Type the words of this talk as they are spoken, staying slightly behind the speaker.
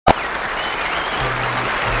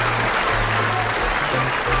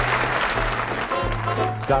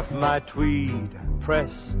Got my tweed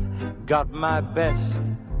pressed, got my best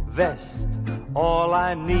vest. All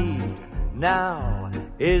I need now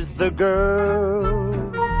is the girl.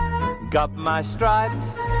 Got my striped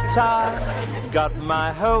tie, got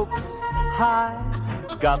my hopes high.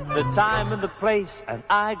 Got the time and the place, and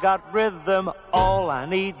I got rhythm. All I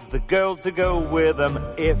need's the girl to go with them.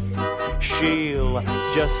 If she'll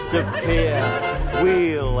just appear,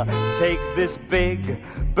 we'll take this big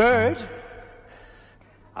bird.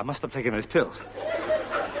 I must have taken those pills.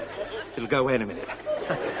 It'll go away in a minute.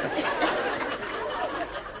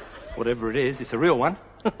 Whatever it is, it's a real one.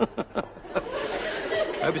 I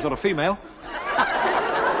hope it's not a female.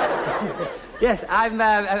 Yes,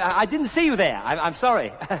 I didn't see you there. I'm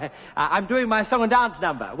sorry. I'm doing my song and dance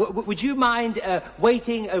number. Would you mind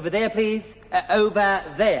waiting over there, please? Over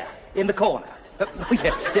there, in the corner.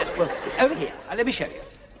 Yes, well, over here. Let me show you.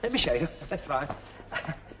 Let me show you. That's fine.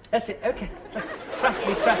 That's it. Okay. Trust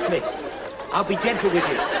me, trust me. I'll be gentle with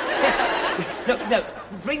you. No.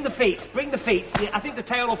 Bring the feet. Bring the feet. Yeah, I think the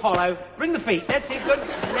tail will follow. Bring the feet. That's it. Good.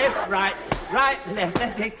 Left, right, left.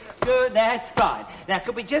 That's it. Good. That's fine. Now,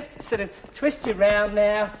 could we just sort of twist you round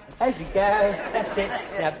now as you go? That's it.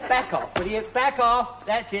 Now, back off, will you? Back off.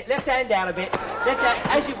 That's it. Left hand down a bit. Left hand,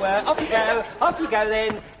 as you were. Off you go. Off you go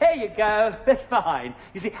then. Here you go. That's fine.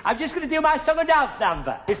 You see, I'm just going to do my song and dance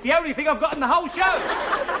number. It's the only thing I've got in the whole show.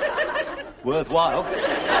 Worthwhile.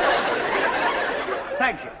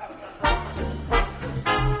 Thank you.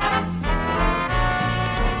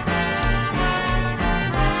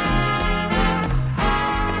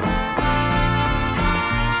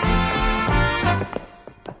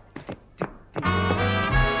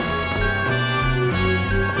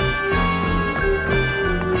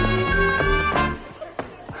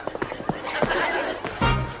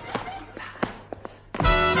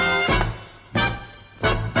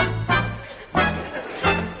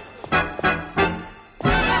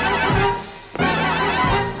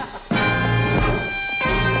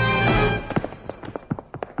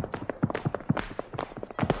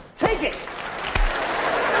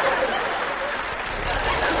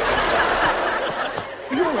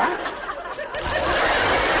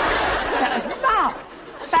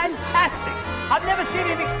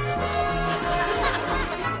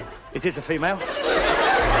 It is a female. Striped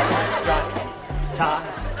tie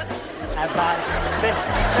and my best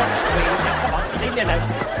queen. Come on, leave me alone.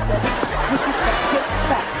 Get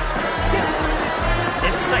back.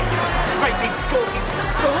 It's safe. Great big talking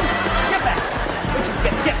spoon.